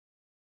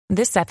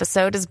This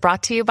episode is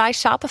brought to you by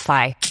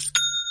Shopify.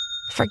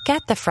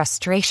 Forget the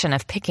frustration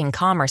of picking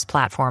commerce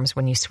platforms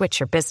when you switch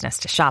your business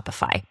to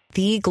Shopify,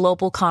 the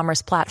global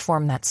commerce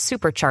platform that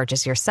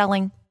supercharges your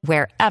selling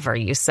wherever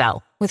you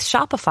sell. With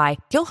Shopify,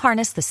 you'll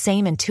harness the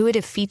same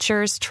intuitive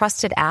features,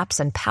 trusted apps,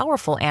 and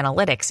powerful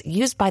analytics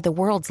used by the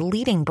world's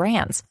leading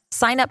brands.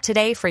 Sign up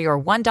today for your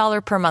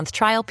 $1 per month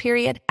trial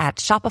period at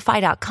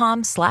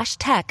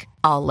shopify.com/tech,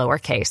 all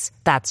lowercase.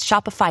 That's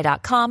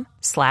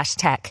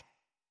shopify.com/tech.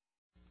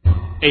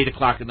 8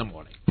 o'clock in the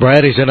morning.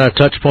 Brad, he's in our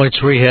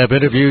Touchpoints Rehab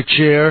interview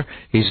chair.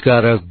 He's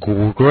got a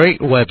great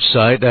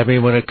website. I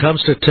mean, when it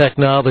comes to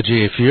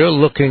technology, if you're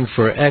looking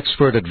for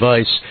expert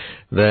advice,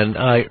 then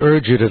I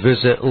urge you to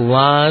visit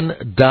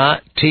Lon.tv.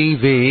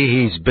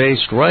 He's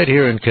based right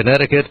here in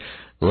Connecticut.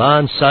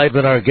 Lon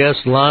Seidman, our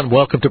guest. Lon,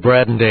 welcome to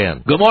Brad and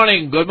Dan. Good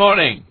morning. Good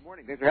morning. Good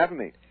morning. Thanks for having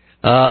me.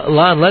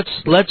 Lon,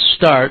 let's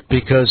start,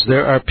 because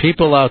there are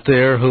people out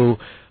there who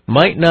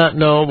might not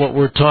know what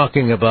we're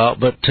talking about,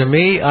 but to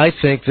me, I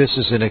think this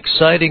is an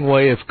exciting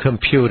way of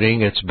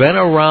computing. It's been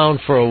around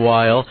for a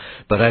while,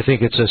 but I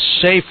think it's a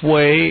safe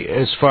way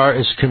as far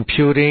as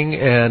computing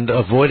and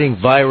avoiding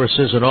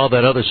viruses and all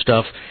that other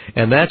stuff,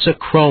 and that's a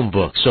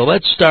Chromebook. So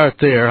let's start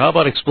there. How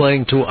about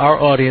explaining to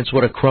our audience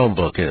what a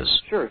Chromebook is?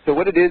 Sure. So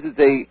what it is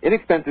a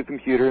inexpensive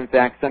computer. In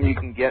fact, some you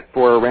can get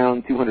for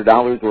around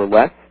 $200 or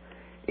less.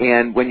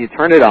 And when you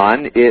turn it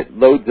on, it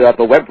loads up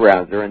a web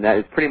browser, and that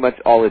is pretty much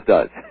all it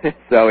does.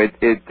 So it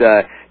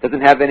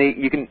doesn't have any.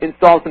 You can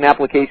install some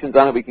applications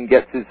on it. We can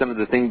get to some of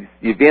the things,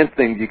 the advanced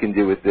things you can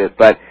do with it.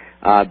 But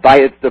by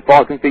its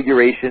default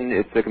configuration,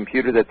 it's a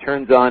computer that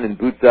turns on and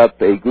boots up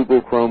a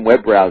Google Chrome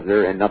web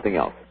browser and nothing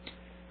else.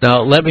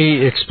 Now, let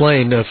me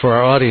explain for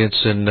our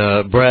audience,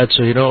 and Brad,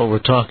 so you know what we're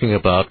talking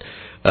about.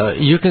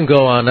 You can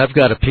go on, I've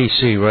got a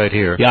PC right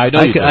here. Yeah, I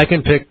know I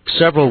can pick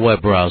several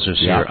web browsers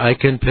here. I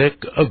can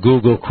pick a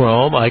Google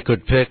Chrome. I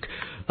could pick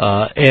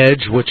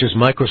Edge, which is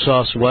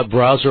Microsoft's web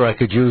browser. I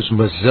could use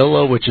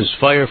Mozilla, which is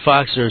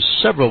Firefox. There's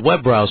several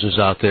web browsers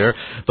out there.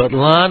 But,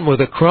 Lon,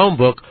 with a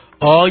Chromebook,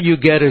 all you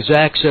get is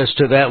access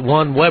to that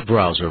one web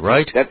browser,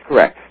 right? That's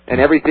correct.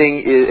 And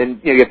everything is, and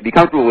you have to be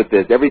comfortable with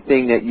this.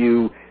 Everything that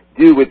you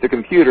do with the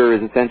computer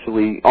is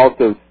essentially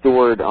also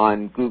stored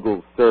on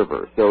Google's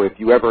server. So if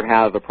you ever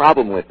have a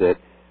problem with it,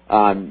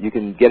 you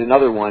can get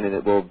another one, and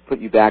it will put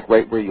you back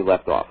right where you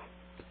left off.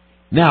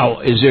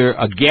 Now, is there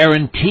a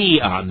guarantee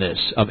on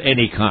this of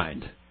any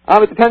kind?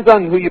 It depends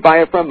on who you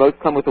buy it from. Most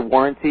come with a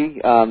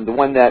warranty. The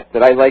one that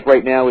I like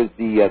right now is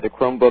the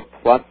Chromebook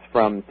Plus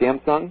from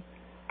Samsung.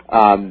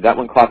 That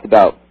one costs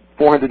about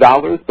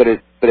 $400, but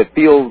it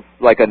feels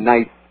like a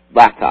nice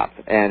laptop,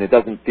 and it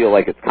doesn't feel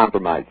like it's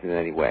compromised in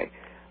any way.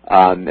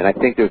 And I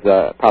think there's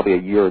probably a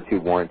year or two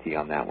warranty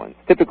on that one.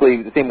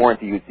 Typically, the same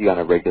warranty you would see on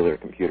a regular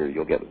computer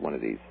you'll get with one of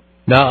these.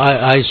 Now,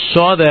 I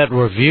saw that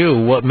review.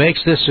 What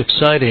makes this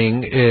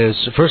exciting is,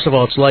 first of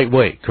all, it's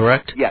lightweight,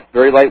 correct? Yes,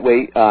 very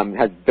lightweight.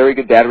 Has very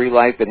good battery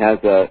life. It has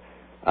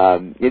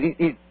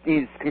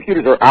these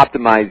computers are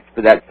optimized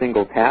for that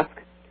single task.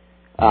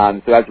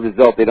 So as a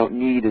result, they don't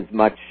need as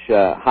much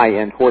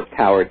high-end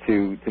horsepower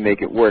to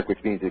make it work,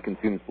 which means it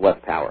consumes less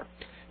power.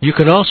 You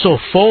can also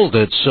fold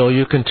it, so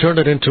you can turn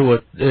it into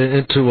a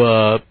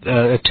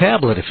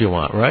tablet if you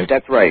want, right?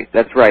 That's right.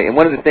 That's right. And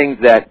one of the things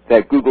that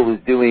Google is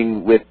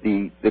doing with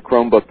the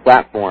Chromebook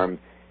platform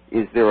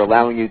is they're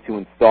allowing you to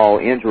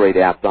install Android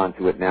apps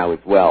onto it now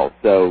as well.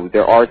 So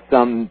there are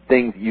some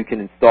things you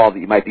can install that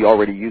you might be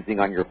already using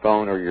on your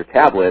phone or your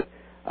tablet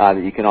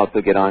that you can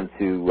also get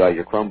onto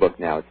your Chromebook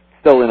now. It's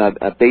still in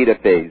a beta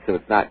phase, so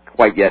it's not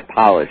quite yet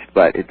polished,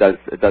 but it does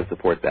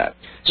support that.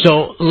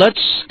 So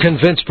let's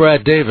convince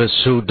Brad Davis,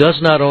 who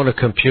does not own a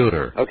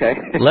computer. Okay.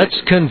 Let's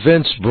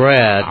convince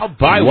Brad I'll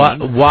buy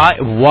one.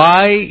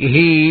 Why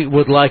he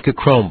would like a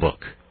Chromebook.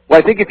 Well,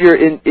 I think if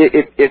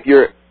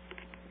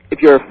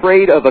you're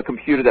afraid of a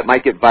computer that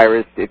might get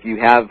virused, if you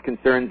have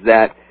concerns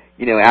that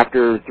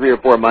after 3 or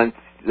 4 months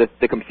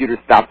the computer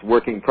stops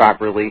working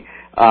properly,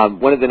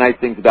 one of the nice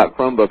things about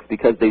Chromebooks,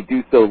 because they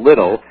do so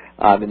little,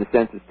 in the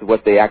sense as to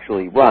what they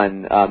actually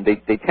run,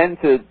 they tend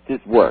to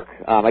just work.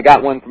 I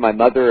got one for my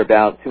mother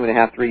about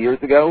 2.5, 3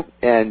 years ago,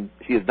 and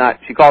she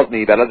calls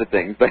me about other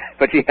things, but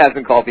she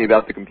hasn't called me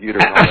about the computer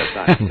in all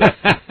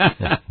that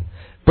time.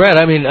 Brad,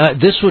 I mean,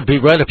 this would be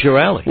right up your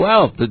alley.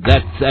 Well,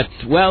 that's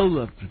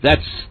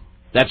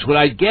what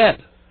I get.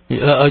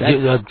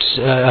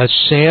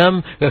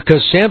 Sam,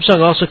 because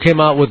Samsung also came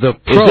out with the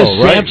Pro, is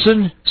this right?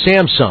 Samsung?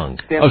 Samsung.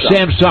 Oh,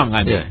 Samsung,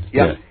 I mean.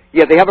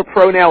 Yeah, they have a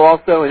Pro now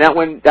also, and that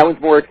one's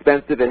more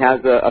expensive. It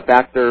has a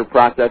faster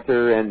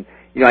processor, and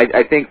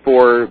I think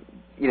for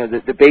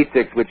the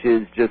basics, which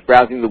is just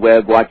browsing the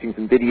web, watching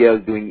some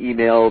videos, doing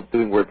email,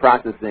 doing word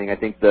processing, I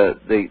think the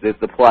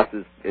Plus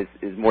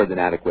is more than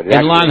adequate.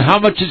 And Lon, how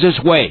much does this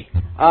weigh?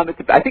 I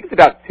think it's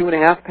about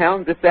 2.5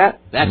 pounds, if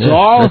that. That's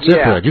all? That's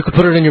it, Brad. You could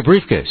put it in your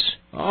briefcase.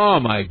 Oh,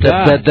 my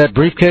God. That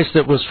briefcase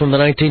that was from the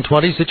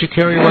 1920s that you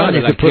carry around?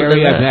 You could put it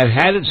in that. I've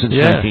had it since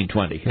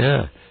 1920.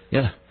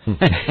 Yeah.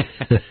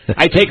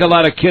 I take a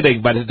lot of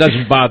kidding, but it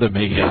doesn't bother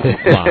me.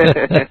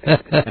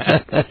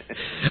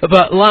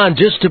 But, Lon,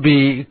 just to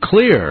be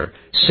clear,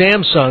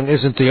 Samsung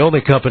isn't the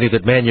only company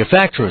that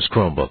manufactures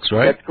Chromebooks,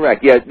 right? That's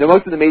correct. Yeah,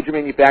 most of the major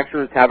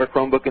manufacturers have a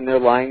Chromebook in their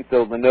line.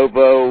 So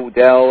Lenovo,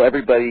 Dell,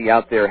 everybody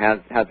out there has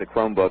a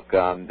Chromebook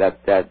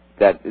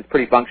that is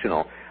pretty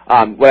functional.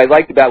 What I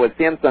liked about what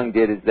Samsung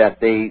did is that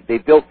they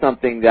built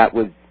something that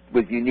was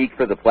unique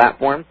for the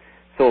platform.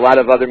 So a lot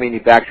of other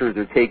manufacturers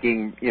are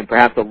taking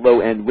perhaps a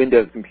low-end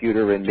Windows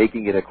computer and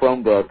making it a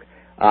Chromebook.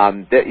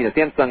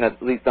 Samsung,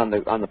 at least on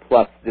the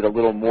Plus, did a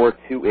little more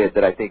to it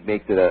that I think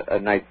makes it a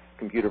nice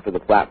computer for the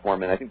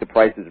platform, and I think the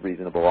price is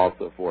reasonable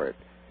also for it.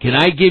 Can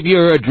I give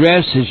your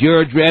address? Is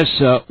your address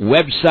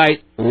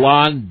website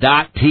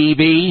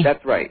lon.tv?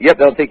 That's right. Yep,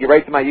 that'll take you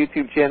right to my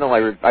YouTube channel.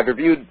 I've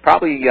reviewed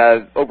probably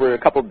over a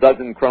couple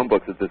dozen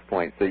Chromebooks at this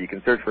point, so you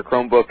can search for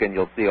Chromebook and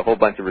you'll see a whole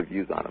bunch of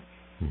reviews on them.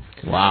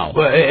 Wow.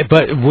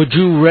 But would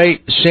you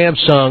rate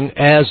Samsung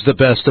as the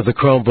best of the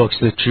Chromebooks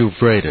that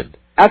you've rated?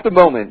 At the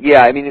moment,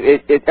 yeah. I mean,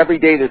 every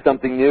day there's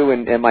something new,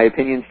 and my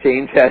opinions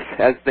change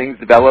as things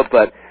develop.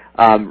 But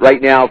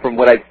right now, from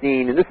what I've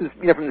seen, and this is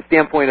from the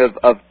standpoint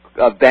of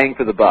bang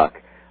for the buck,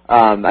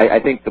 I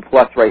think the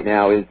Plus right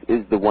now is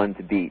the one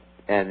to beat.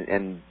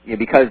 And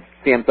because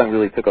Samsung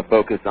really took a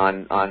focus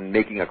on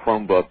making a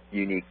Chromebook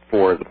unique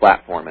for the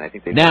platform, and I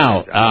think they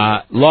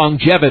now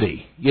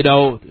longevity.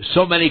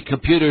 So many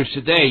computers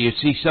today. You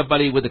see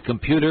somebody with a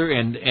computer,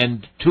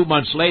 and 2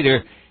 months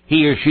later,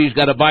 he or she's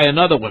got to buy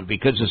another one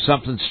because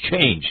something's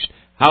changed.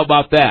 How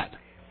about that?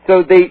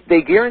 So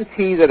they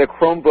guarantee that a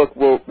Chromebook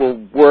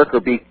will work or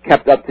be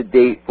kept up to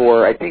date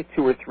for I think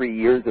 2 or 3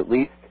 years at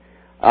least.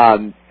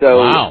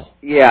 Wow.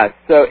 Yeah,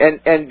 so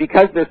and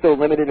because they're so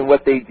limited in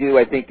what they do,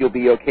 I think you'll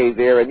be okay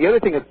there. And the other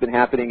thing that's been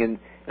happening, and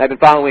I've been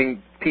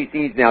following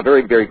PCs now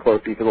very, very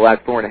closely for the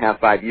last 4.5,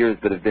 5 years,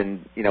 but have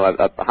been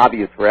a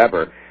hobbyist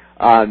forever.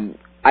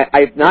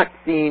 I've not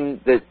seen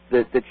the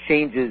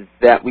changes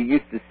that we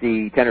used to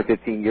see 10 or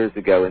 15 years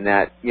ago. In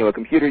that a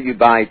computer you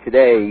buy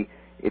today,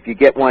 if you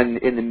get one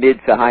in the mid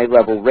to high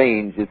level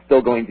range, is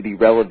still going to be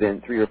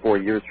relevant 3 or 4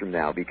 years from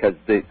now because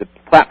the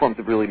platforms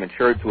have really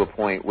matured to a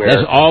point where...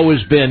 That's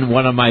always been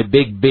one of my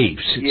big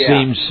beefs. It Yeah.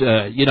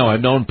 seems,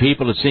 I've known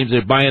people, it seems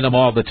they're buying them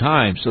all the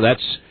time. So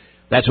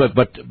that's what,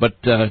 but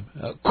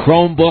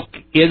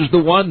Chromebook is the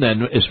one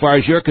then, as far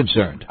as you're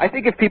concerned. I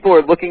think if people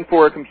are looking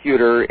for a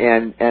computer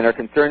and are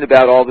concerned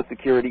about all the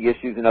security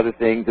issues and other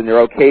things, and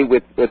they're okay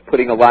with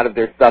putting a lot of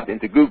their stuff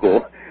into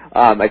Google,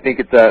 I think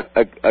it's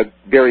a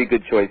very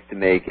good choice to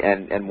make,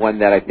 and one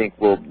that I think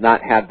will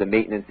not have the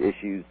maintenance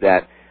issues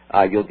that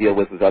you'll deal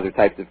with other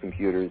types of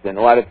computers. And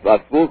a lot of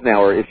schools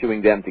now are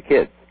issuing them to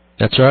kids.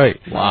 That's right.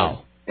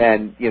 Wow.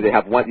 And they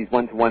have these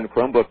one-to-one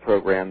Chromebook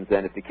programs,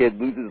 and if the kid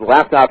loses the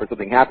laptop or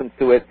something happens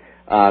to it,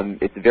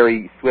 it's a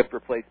very swift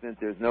replacement.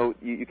 There's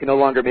you can no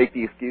longer make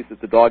the excuse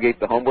that the dog ate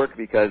the homework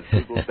because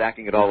Google's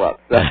backing it all up.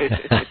 So.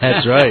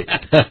 That's right.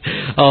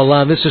 Oh,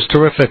 Lon, this is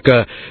terrific.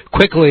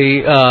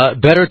 Quickly,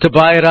 better to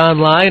buy it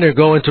online or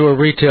go into a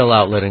retail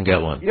outlet and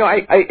get one?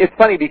 It's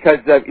funny because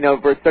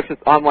we're such an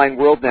online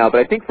world now,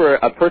 but I think for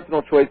a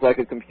personal choice like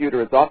a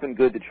computer, it's often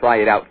good to try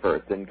it out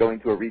first, and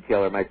going to a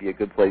retailer might be a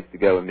good place to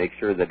go and make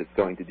sure that it's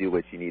going to do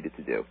what you need it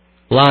to do.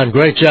 Lon,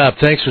 great job.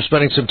 Thanks for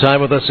spending some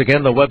time with us.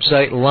 Again, the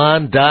website,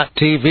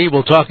 lon.tv.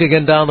 We'll talk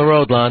again down the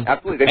road, Lon.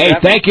 Absolutely. Hey,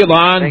 thank you,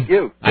 Lon. Thank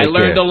you. I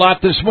learned a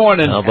lot this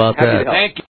morning. How about that? Thank you.